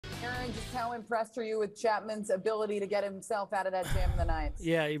Aaron, just how impressed are you with Chapman's ability to get himself out of that jam in the ninth?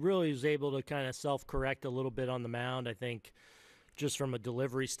 Yeah, he really was able to kind of self-correct a little bit on the mound. I think just from a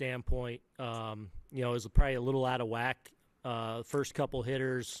delivery standpoint, it was probably a little out of whack. First couple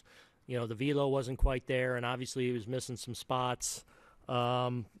hitters, the velo wasn't quite there, and obviously he was missing some spots,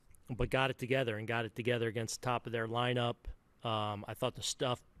 but got it together against the top of their lineup. I thought the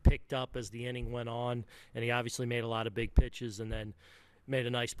stuff picked up as the inning went on, and he obviously made a lot of big pitches and then made a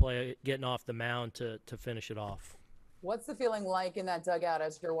nice play getting off the mound to finish it off. What's the feeling like in that dugout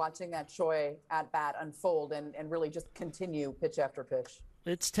as you're watching that Choi at-bat unfold and really just continue pitch after pitch?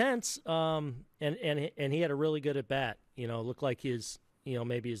 It's tense, and he had a really good at-bat. Looked like his,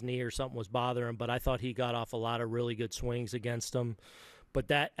 maybe his knee or something was bothering him, but I thought he got off a lot of really good swings against him. But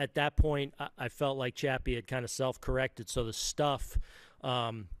at that point, I felt like Chappie had kind of self-corrected, so the stuff,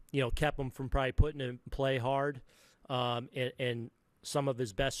 kept him from probably putting in play hard, and some of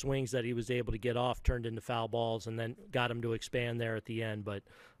his best swings that he was able to get off turned into foul balls and then got him to expand there at the end. But,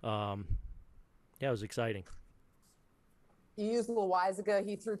 it was exciting. You used Loizaga.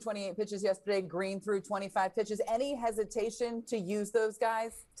 He threw 28 pitches yesterday. Green threw 25 pitches. Any hesitation to use those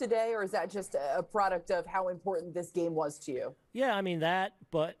guys today, or is that just a product of how important this game was to you? Yeah, I mean that,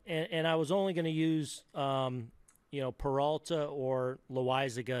 but and I was only going to use Peralta or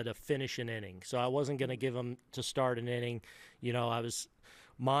Loizaga to finish an inning. So I wasn't going to give him to start an inning.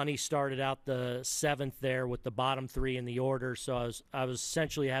 Monty started out the seventh there with the bottom three in the order. So I was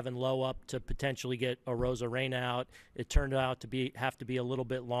essentially having Low up to potentially get a Rosarena out. It turned out to have to be a little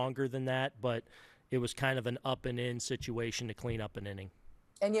bit longer than that, but it was kind of an up and in situation to clean up an inning.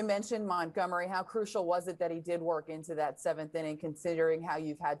 And you mentioned Montgomery. How crucial was it that he did work into that seventh inning, considering how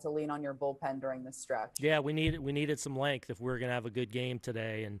you've had to lean on your bullpen during this stretch? Yeah, we needed some length if we were going to have a good game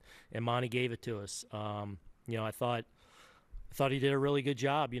today, and Monty gave it to us. I thought he did a really good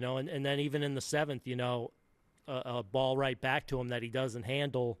job, and then even in the seventh, a ball right back to him that he doesn't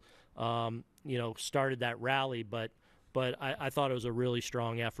handle, started that rally. But I thought it was a really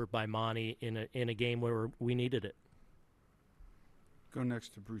strong effort by Monty in a game where we needed it. Go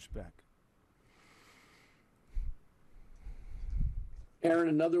next to Bruce Beck. Aaron,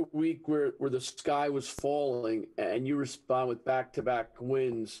 another week where the sky was falling and you respond with back-to-back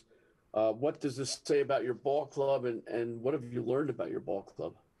wins. What does this say about your ball club, and what have you learned about your ball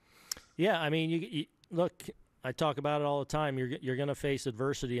club? Yeah, I mean, you look, I talk about it all the time. You're going to face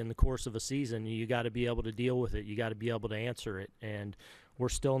adversity in the course of a season. You got to be able to deal with it. You got to be able to answer it. And we're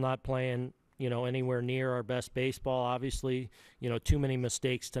still not playing, anywhere near our best baseball. Obviously, too many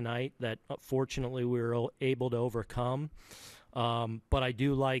mistakes tonight that fortunately we were able to overcome. But I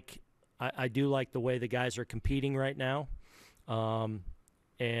do like the way the guys are competing right now.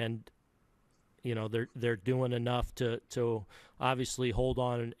 And they're doing enough to obviously hold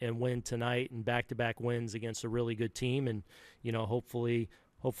on and win tonight, and back-to-back wins against a really good team. And hopefully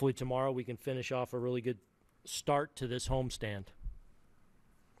tomorrow we can finish off a really good start to this homestand.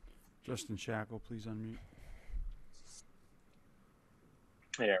 Justin Shackle, please unmute.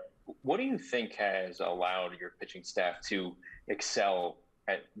 Yeah. What do you think has allowed your pitching staff to excel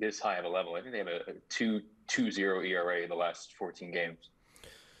at this high of a level? I think they have a 2.20 ERA in the last 14 games.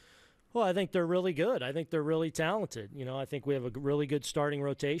 Well, I think they're really good. I think they're really talented. I think we have a really good starting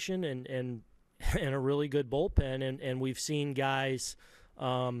rotation and a really good bullpen. And we've seen guys,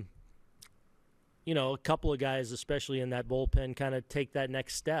 a couple of guys, especially in that bullpen, kind of take that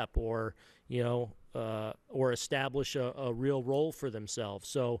next step or establish a real role for themselves.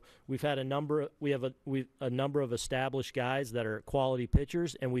 So we have a number of established guys that are quality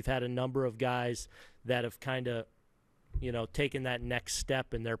pitchers, and we've had a number of guys that have kind of taken that next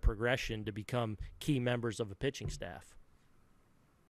step in their progression to become key members of a pitching staff.